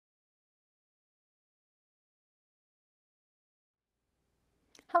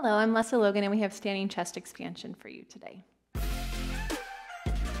Hello, I'm Lesley Logan, and we have standing chest expansion for you today.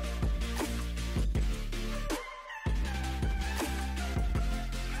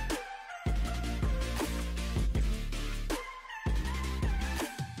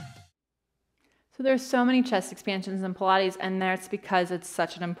 So there's so many chest expansions in Pilates, and that's because it's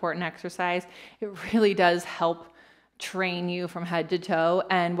such an important exercise. It really does help train you from head to toe,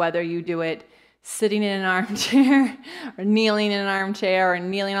 and whether you do it sitting in an armchair or kneeling in an armchair or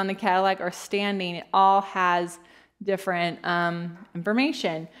kneeling on the Cadillac or standing, it all has different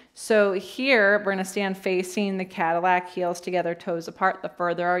information. So here we're going to stand facing the Cadillac, heels together, toes apart. The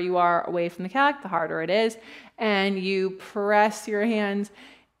further you are away from the Cadillac, the harder it is. And you press your hands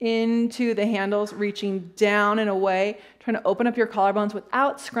into the handles, reaching down and away, trying to open up your collarbones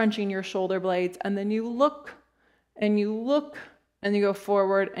without scrunching your shoulder blades. And then you look and you look and you go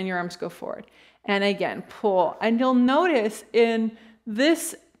forward and your arms go forward. And again, pull. And you'll notice in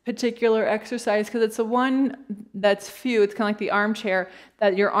this particular exercise, because it's the one that's few, it's kind of like the armchair,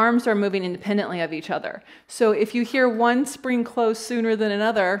 that your arms are moving independently of each other. So if you hear one spring close sooner than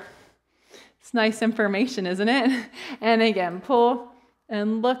another, it's nice information, isn't it? And again, pull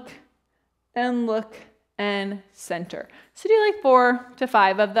and look and center. So do like 4 to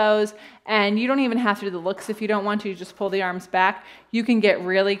 5 of those, and you don't even have to do the looks if you don't want to. You just pull the arms back. You can get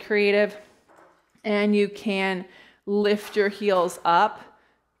really creative, and you can lift your heels up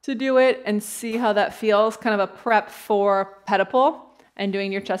to do it and see how that feels. Kind of a prep for pedal and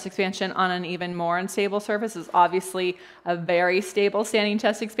doing your chest expansion on an even more unstable surface is obviously a very stable standing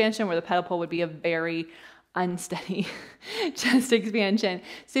chest expansion, where the pedal would be a very unsteady chest expansion.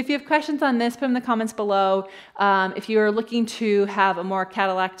 So if you have questions on this, put them in the comments below. If you are looking to have a more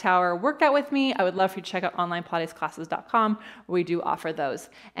Cadillac Tower workout with me, I would love for you to check out onlinepilatesclasses.com, where we do offer those.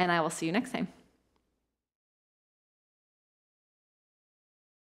 And I will see you next time.